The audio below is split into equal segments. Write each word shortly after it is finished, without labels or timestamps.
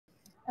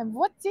And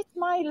what did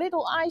my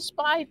little eye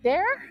spy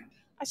there?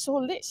 I saw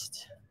a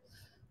list.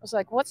 I was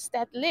like, what's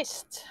that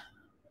list?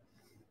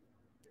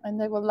 And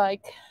they were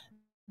like,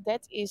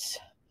 that is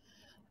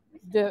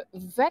the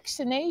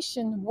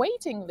vaccination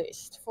waiting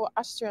list for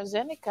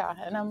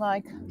AstraZeneca. And I'm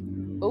like,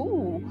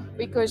 oh,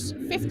 because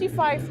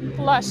 55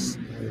 plus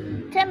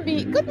can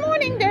be, good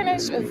morning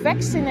Dennis,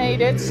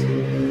 vaccinated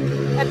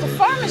at the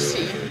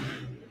pharmacy.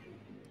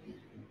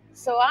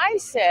 So I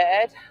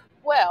said,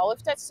 well,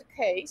 if that's the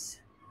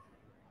case,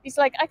 he's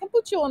like, I can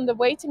put you on the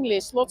waiting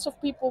list. Lots of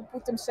people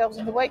put themselves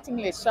on the waiting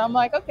list. So I'm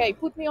like, okay,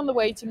 put me on the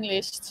waiting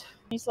list.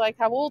 He's like,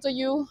 how old are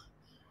you?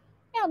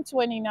 Yeah, I'm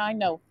 29.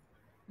 No,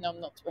 I'm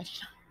not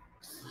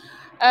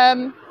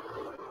 29.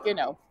 You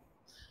know,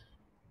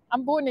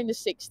 I'm born in the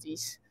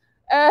 60s.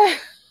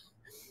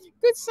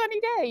 Good sunny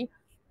day.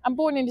 I'm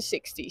born in the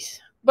 60s,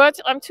 but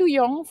I'm too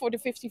young for the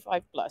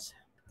 55 plus.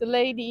 The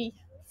lady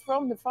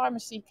from the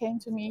pharmacy came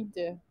to me,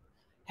 the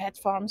head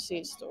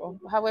pharmacist or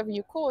however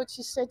you call it.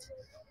 She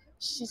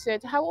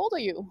said, how old are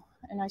you?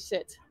 And I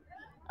said,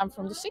 I'm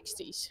from the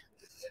 60s.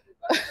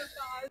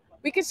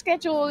 We can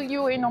schedule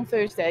you in on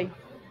Thursday.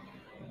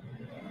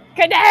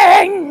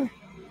 Kadang!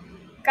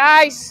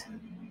 Guys,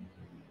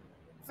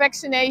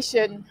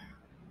 vaccination.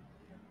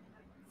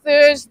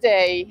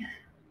 Thursday.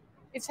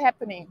 It's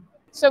happening.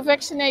 So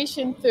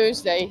vaccination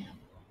Thursday.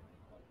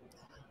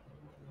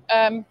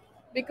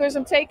 Because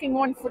I'm taking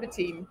one for the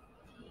team.